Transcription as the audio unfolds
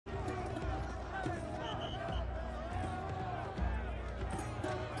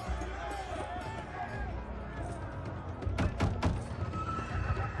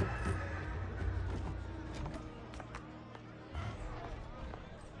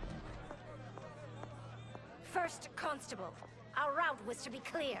First Constable, our route was to be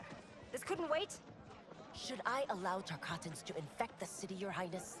clear. This couldn't wait? Should I allow Tarkatans to infect the city, Your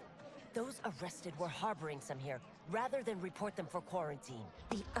Highness? Those arrested were harboring some here, rather than report them for quarantine.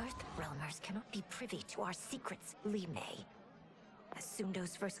 The Earthrealmers cannot be privy to our secrets, Li Mei. As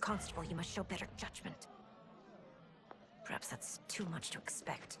Sundo's first constable, you must show better judgment. Perhaps that's too much to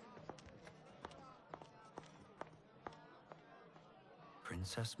expect.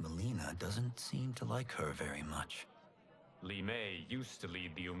 Princess Melina doesn't seem to like her very much. Li Mei used to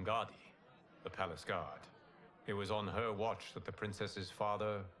lead the Umgadi, the palace guard. It was on her watch that the princess's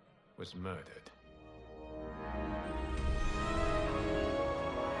father was murdered.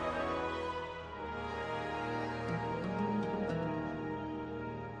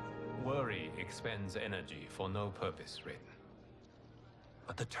 Worry expends energy for no purpose, Raiden.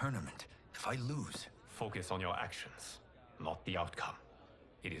 But the tournament, if I lose... Focus on your actions, not the outcome.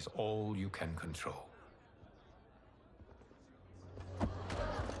 It is all you can control.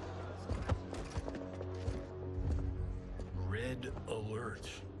 Red alert.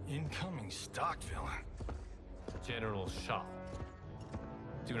 Incoming stock villain. General Shah.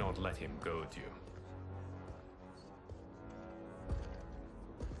 Do not let him goad you.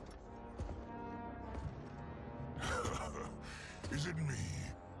 Is it me?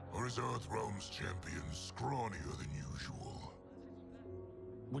 Or is Earthrealm's champion scrawnier than usual?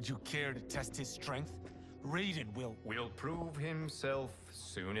 Would you care to test his strength? Raiden will Prove himself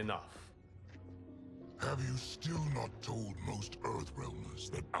soon enough. Have you still not told most Earthrealmers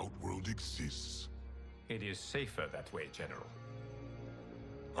that Outworld exists? It is safer that way, General.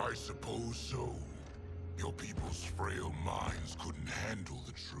 I suppose so. Your people's frail minds couldn't handle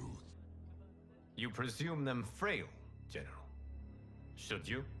the truth. You presume them frail, General. Should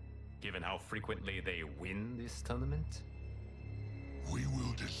you, given how frequently they win this tournament? We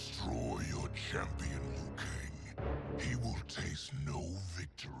will destroy your champion, Liu Kang. He will taste no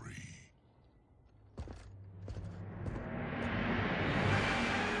victory.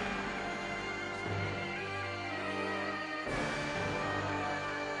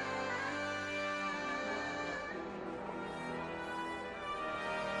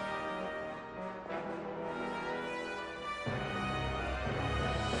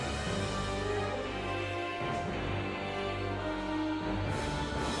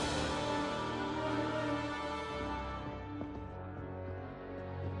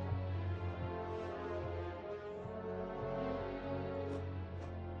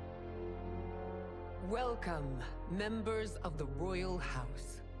 Welcome, members of the Royal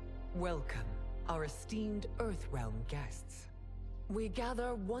House. Welcome, our esteemed Earthrealm guests. We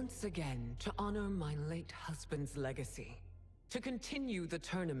gather once again to honor my late husband's legacy, to continue the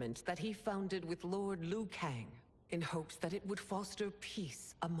tournament that he founded with Lord Liu Kang, in hopes that it would foster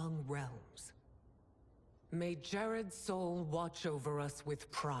peace among realms. May Jared's soul watch over us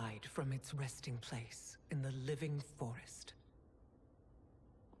with pride from its resting place in the living forest.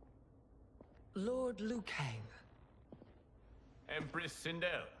 Lord Liu Kang. Empress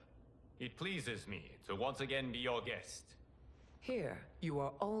Sindel, it pleases me to once again be your guest. Here, you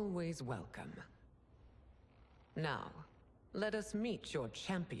are always welcome. Now, let us meet your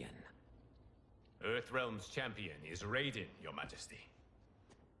champion. Earthrealm's champion is Raiden, Your Majesty.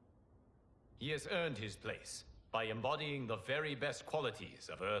 He has earned his place by embodying the very best qualities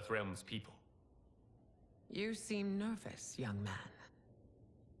of Earthrealm's people. You seem nervous, young man.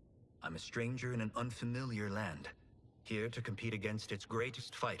 I'm a stranger in an unfamiliar land, here to compete against its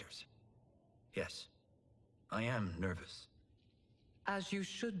greatest fighters. Yes, I am nervous. As you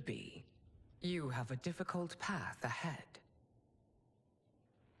should be. You have a difficult path ahead.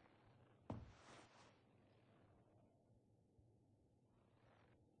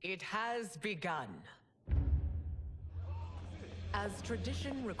 It has begun. As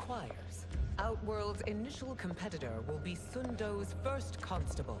tradition requires, Outworld's initial competitor will be Sundo's first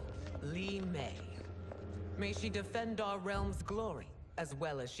constable, Li Mei. May she defend our realm's glory, as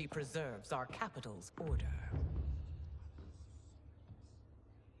well as she preserves our capital's order.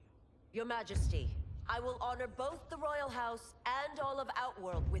 Your Majesty, I will honor both the Royal House and all of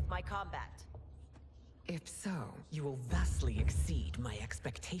Outworld with my combat. If so, you will vastly exceed my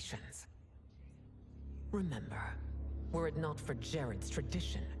expectations. Remember, were it not for Jared's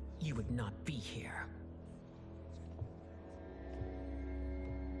tradition, you would not be here.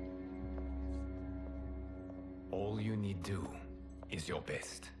 All you need do is your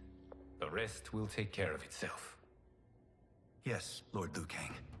best. The rest will take care of itself. Yes, Lord Liu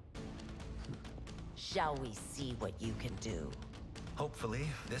Kang. Shall we see what you can do? Hopefully,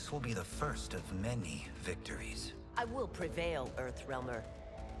 this will be the first of many victories. I will prevail, Earthrealmer.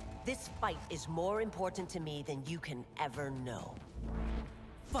 This fight is more important to me than you can ever know.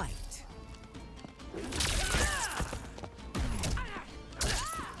 Fight.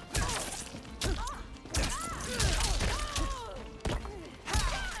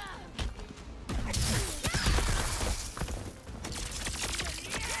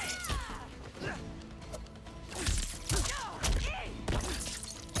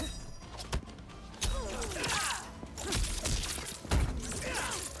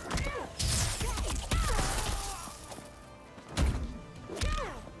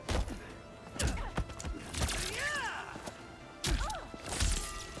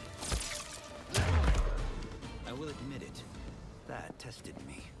 I will admit it. That tested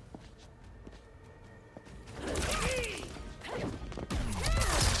me.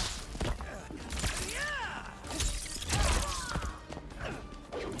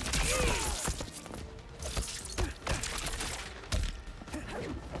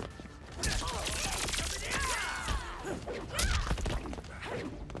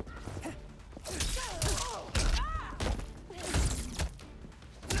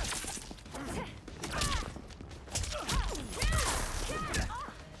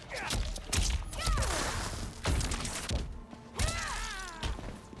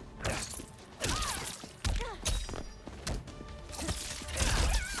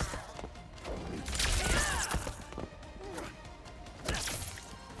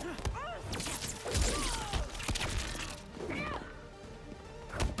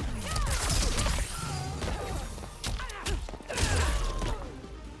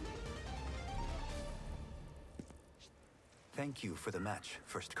 Thank you for the match,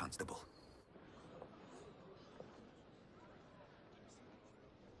 First Constable.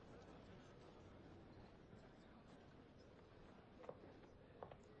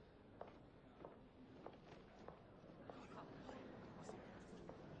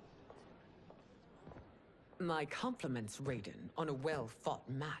 My compliments, Raiden, on a well-fought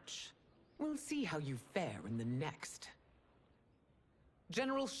match. We'll see how you fare in the next.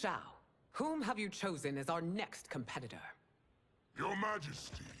 General Shao, whom have you chosen as our next competitor? Your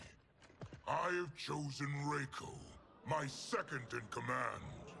Majesty, I have chosen Reiko, my second in command.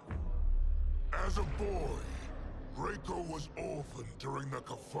 As a boy, Reiko was orphaned during the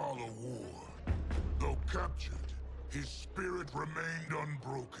Kafala War. Though captured, his spirit remained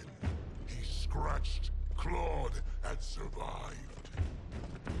unbroken. He scratched, clawed, and survived.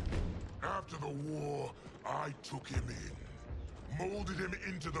 After the war, I took him in, molded him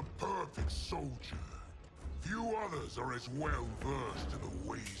into the perfect soldier. Few others are as well versed in the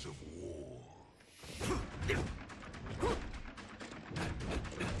ways of war.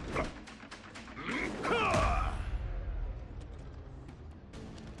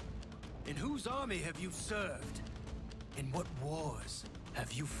 In whose army have you served? In what wars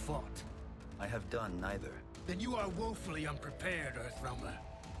have you fought? I have done neither. Then you are woefully unprepared, Earthrealmer.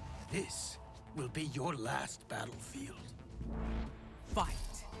 This will be your last battlefield. Fight!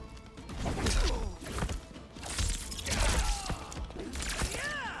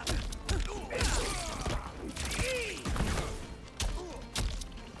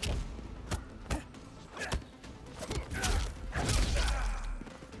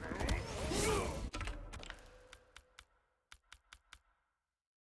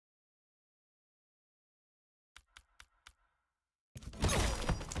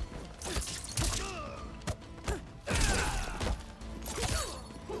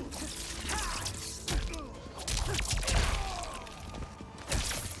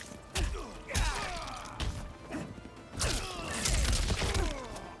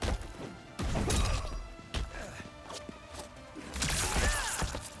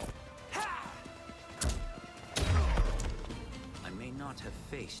 Have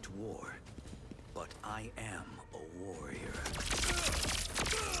faced war, but I am a warrior.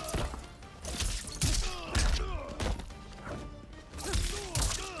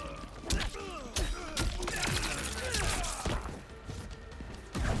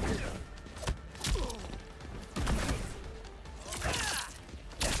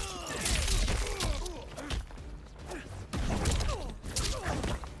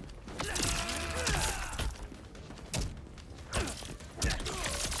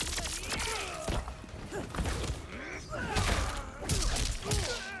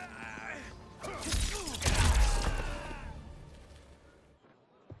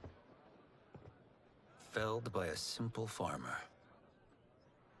 Felled by a simple farmer.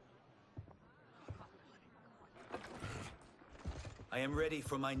 I am ready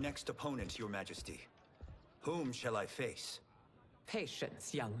for my next opponent, Your Majesty. Whom shall I face?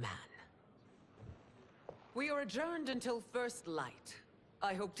 Patience, young man. We are adjourned until first light.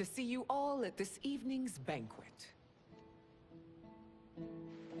 I hope to see you all at this evening's banquet.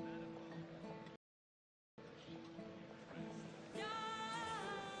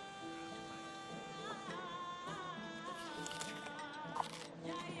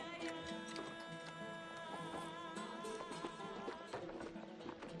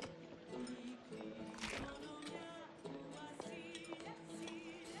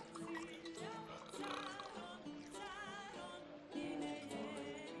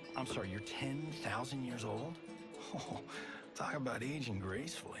 I'm sorry, you're 10,000 years old? Oh, talk about aging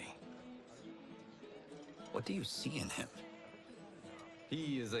gracefully. What do you see in him?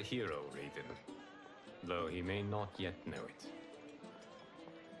 He is a hero, Raiden. Though he may not yet know it.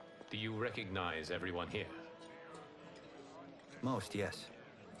 Do you recognize everyone here? Most, yes.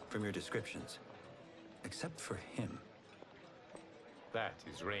 From your descriptions. Except for him. That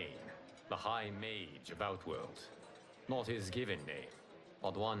is Rain, the High Mage of Outworld. Not his given name,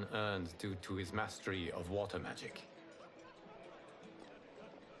 but one earned due to his mastery of water magic.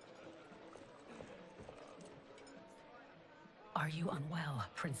 Are you unwell,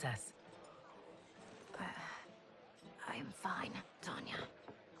 Princess? I am fine, Tanya.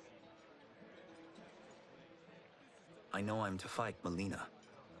 I know I'm to fight Melina,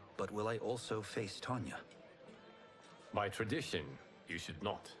 but will I also face Tanya? By tradition, you should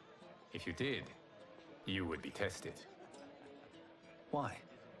not. If you did, you would be tested. Why?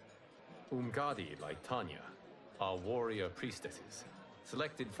 Umgadi, like Tanya, are warrior priestesses,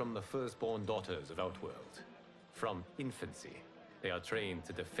 selected from the firstborn daughters of Outworld. From infancy, they are trained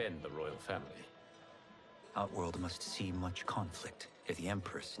to defend the royal family. Outworld must see much conflict if the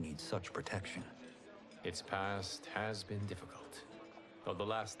Empress needs such protection. Its past has been difficult, though the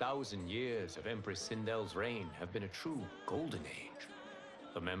last 1,000 years of Empress Sindel's reign have been a true golden age.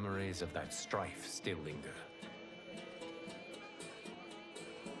 The memories of that strife still linger.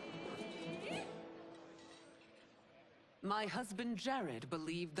 My husband Jared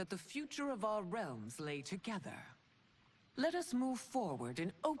believed that the future of our realms lay together. Let us move forward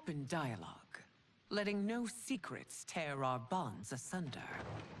in open dialogue, letting no secrets tear our bonds asunder.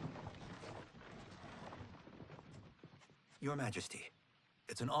 Your Majesty,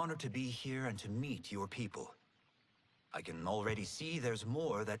 it's an honor to be here and to meet your people. I can already see there's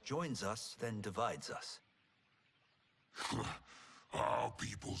more that joins us than divides us. Our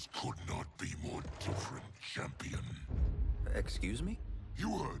peoples could not be more different, champion. Excuse me?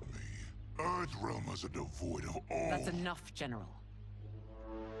 You heard me. Earthrealmers are devoid of all... That's enough, General.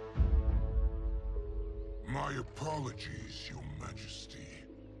 My apologies, Your Majesty.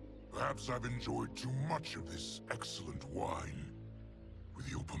 Perhaps I've enjoyed too much of this excellent wine. With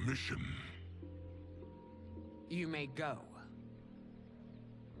your permission... You may go.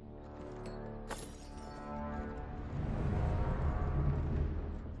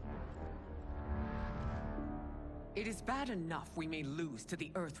 It is bad enough we may lose to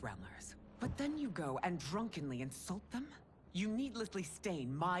the Earthrealmers, but then you go and drunkenly insult them? You needlessly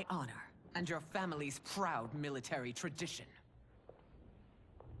stain my honor and your family's proud military tradition.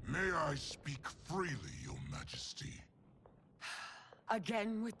 May I speak freely, Your Majesty?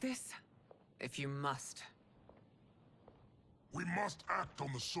 Again with this? If you must. We must act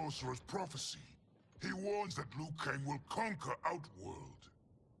on the Sorcerer's prophecy. He warns that Liu Kang will conquer Outworld.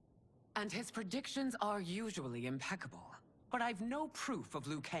 And his predictions are usually impeccable. But I've no proof of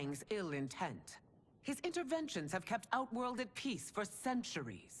Liu Kang's ill intent. His interventions have kept Outworld at peace for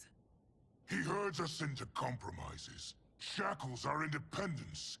centuries. He herds us into compromises, shackles our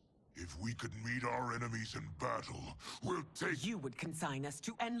independence. If we could meet our enemies in battle, we'll take... You would consign us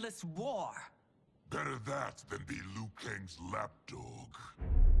to endless war! Better that than be Liu Kang's lapdog.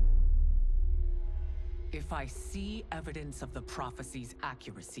 If I see evidence of the prophecy's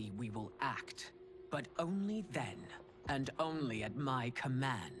accuracy, we will act. But only then, and only at my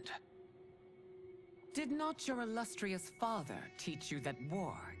command. Did not your illustrious father teach you that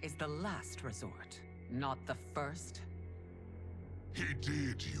war is the last resort, not the first? He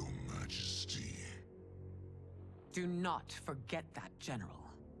did, Your Majesty. Do not forget that, General.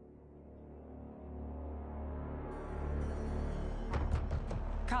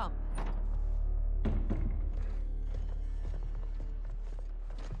 Come.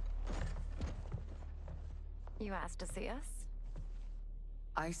 You asked to see us?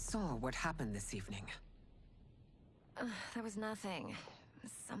 I saw what happened this evening. There was nothing.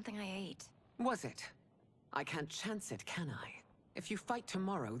 Something I ate. Was it? I can't chance it, can I? If you fight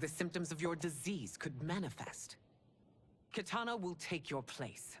tomorrow, the symptoms of your disease could manifest. Kitana will take your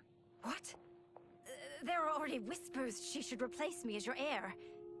place. What? There are already whispers she should replace me as your heir.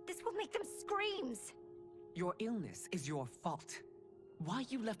 This will make them screams. Your illness is your fault. Why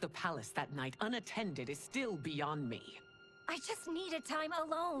you left the palace that night unattended is still beyond me. I just needed time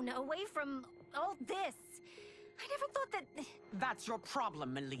alone, away from all this. I never thought that... That's your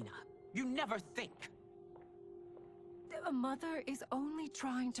problem, Melina. You never think. A mother is only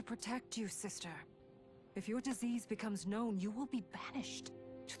trying to protect you, sister. If your disease becomes known, you will be banished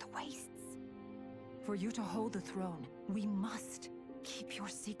to the wastes. For you to hold the throne, we must keep your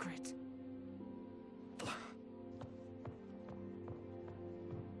secret.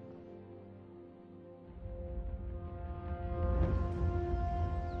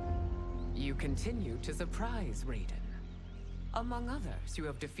 You continue to surprise Raiden. Among others, you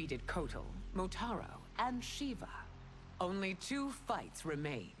have defeated Kotal, Motaro, and Shiva. Only 2 fights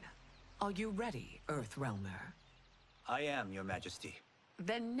remain. Are you ready, Earthrealmer? I am, Your Majesty.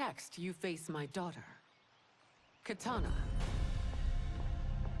 Then next, you face my daughter, Kitana.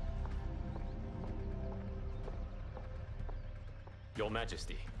 Your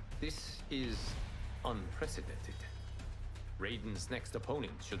Majesty, this is unprecedented. Raiden's next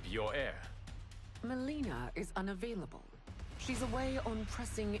opponent should be your heir. Melina is unavailable. She's away on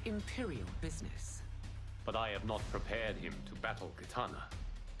pressing Imperial business. But I have not prepared him to battle Kitana.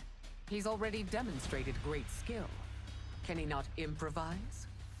 He's already demonstrated great skill. Can he not improvise?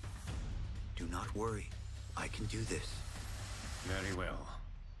 Do not worry. I can do this. Very well.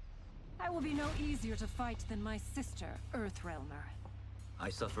 I will be no easier to fight than my sister, Earthrealmer. I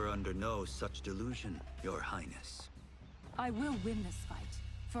suffer under no such delusion, Your Highness. I will win this fight.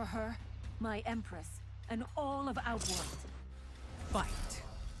 For her, my Empress, and all of Outworld. Fight!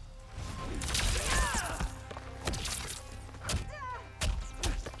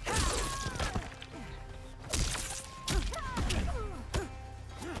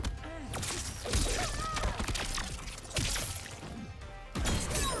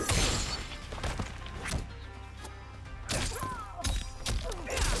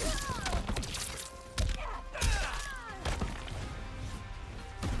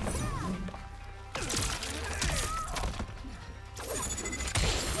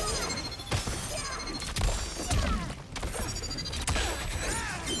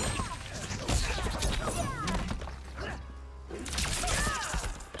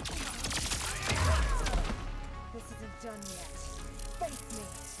 Done yet. Face me.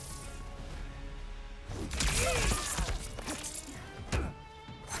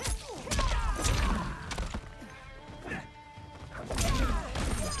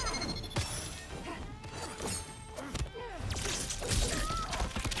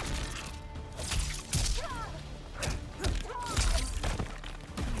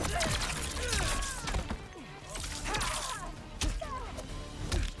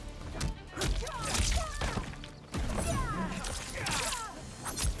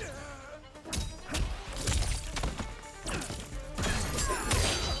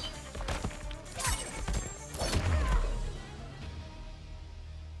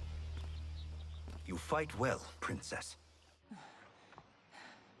 Fight well, Princess.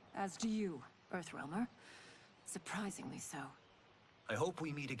 As do you, Earthrealmer. Surprisingly so. I hope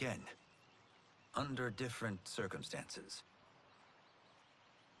we meet again. Under different circumstances.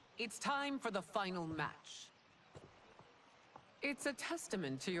 It's time for the final match. It's a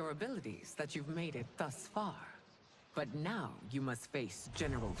testament to your abilities that you've made it thus far. But now you must face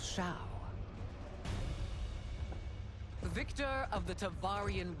General Shao. Victor of the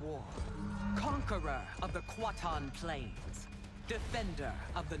Tavarian War. Conqueror of the Quatan Plains. Defender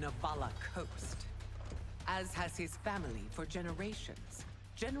of the Navala Coast. As has his family for generations,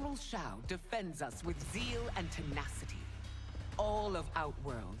 General Shao defends us with zeal and tenacity. All of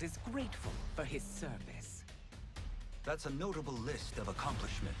Outworld is grateful for his service. That's a notable list of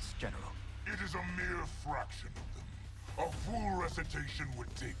accomplishments, General. It is a mere fraction of them. A full recitation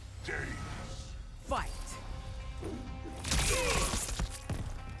would take days. Fight!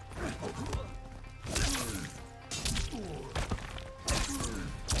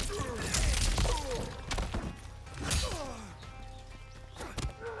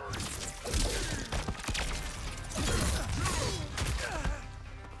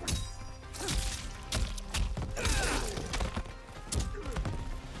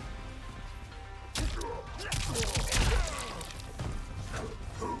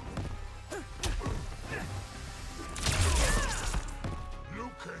 Liu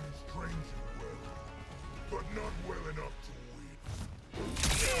Kang trains you well, but not well enough to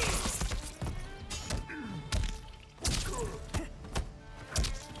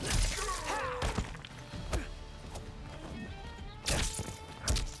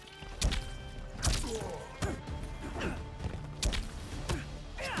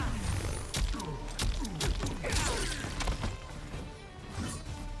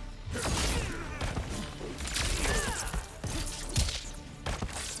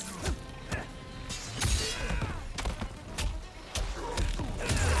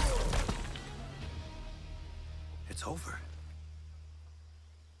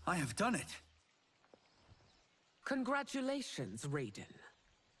I have done it. Congratulations, Raiden.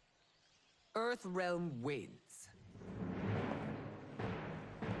 Earthrealm wins.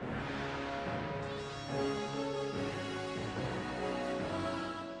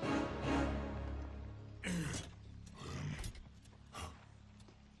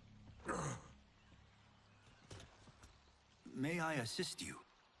 May I assist you?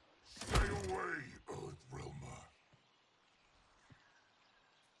 Stay away, Earthrealmer.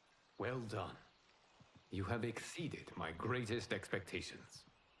 Well done. You have exceeded my greatest expectations.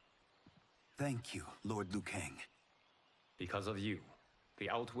 Thank you, Lord Liu Kang. Because of you, the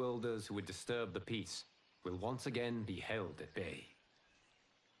Outworlders who would disturb the peace will once again be held at bay.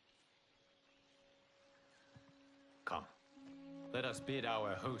 Come, let us bid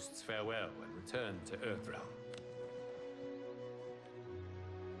our hosts farewell and return to Earthrealm.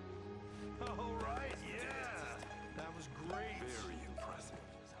 All right, yeah! That was great! Very impressive.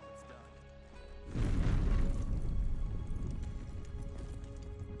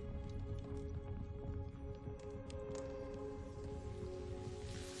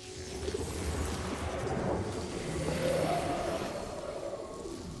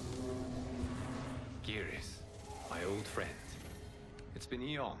 Geras, my old friend. It's been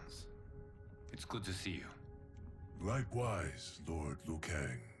eons. It's good to see you. Likewise, Lord Liu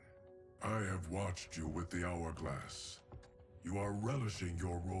Kang. I have watched you with the Hourglass. You are relishing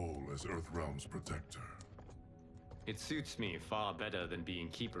your role as Earthrealm's protector. It suits me far better than being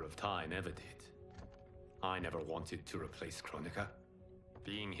Keeper of Time ever did. I never wanted to replace Kronika.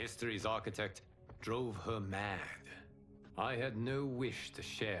 Being history's architect drove her mad. I had no wish to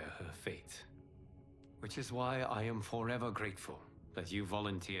share her fate. Which is why I am forever grateful that you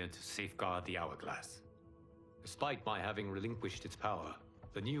volunteered to safeguard the Hourglass. Despite my having relinquished its power,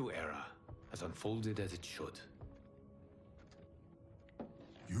 the new era has unfolded as it should.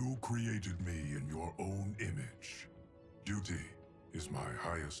 You created me in your own image. Duty is my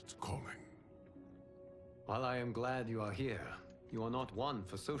highest calling. While I am glad you are here, you are not one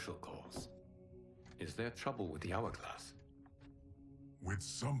for social cause. Is there trouble with the Hourglass? With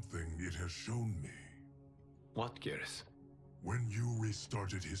something it has shown me. What, Geras? When you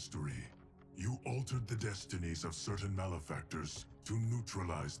restarted history, you altered the destinies of certain malefactors to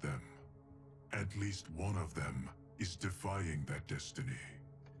neutralize them. At least one of them is defying that destiny.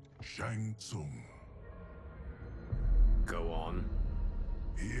 Shang Tsung. Go on.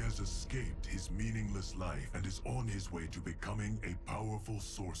 He has escaped his meaningless life and is on his way to becoming a powerful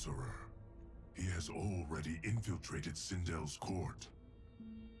sorcerer. He has already infiltrated Sindel's court.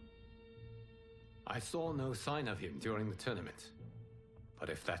 I saw no sign of him during the tournament. But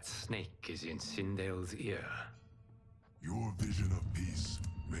if that snake is in Sindel's ear... Your vision of peace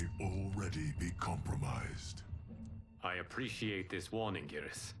may already be compromised. I appreciate this warning,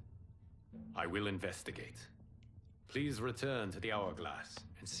 Geras. I will investigate. Please return to the Hourglass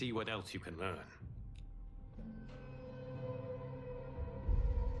and see what else you can learn.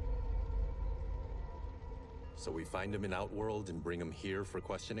 So we find him in Outworld and bring him here for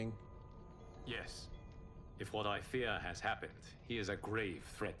questioning? Yes. If what I fear has happened, he is a grave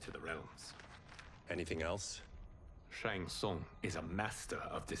threat to the realms. Anything else? Shang Tsung is a master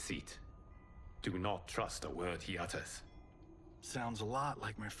of deceit. Do not trust a word he utters. Sounds a lot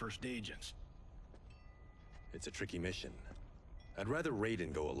like my first agents. It's a tricky mission. I'd rather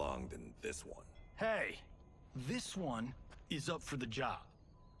Raiden go along than this one. Hey, this one is up for the job.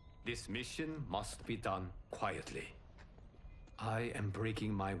 This mission must be done quietly. I am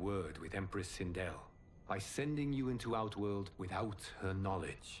breaking my word with Empress Sindel by sending you into Outworld without her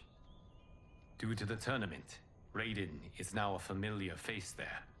knowledge. Due to the tournament, Raiden is now a familiar face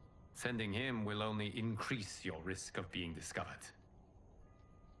there. Sending him will only increase your risk of being discovered.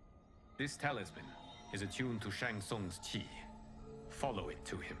 This talisman is attuned to Shang Tsung's chi. Follow it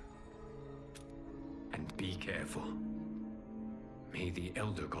to him. And be careful. May the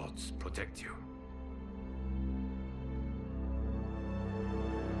Elder Gods protect you.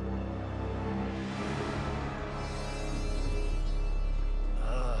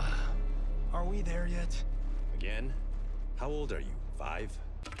 Are we there yet? Again? How old are you? 5?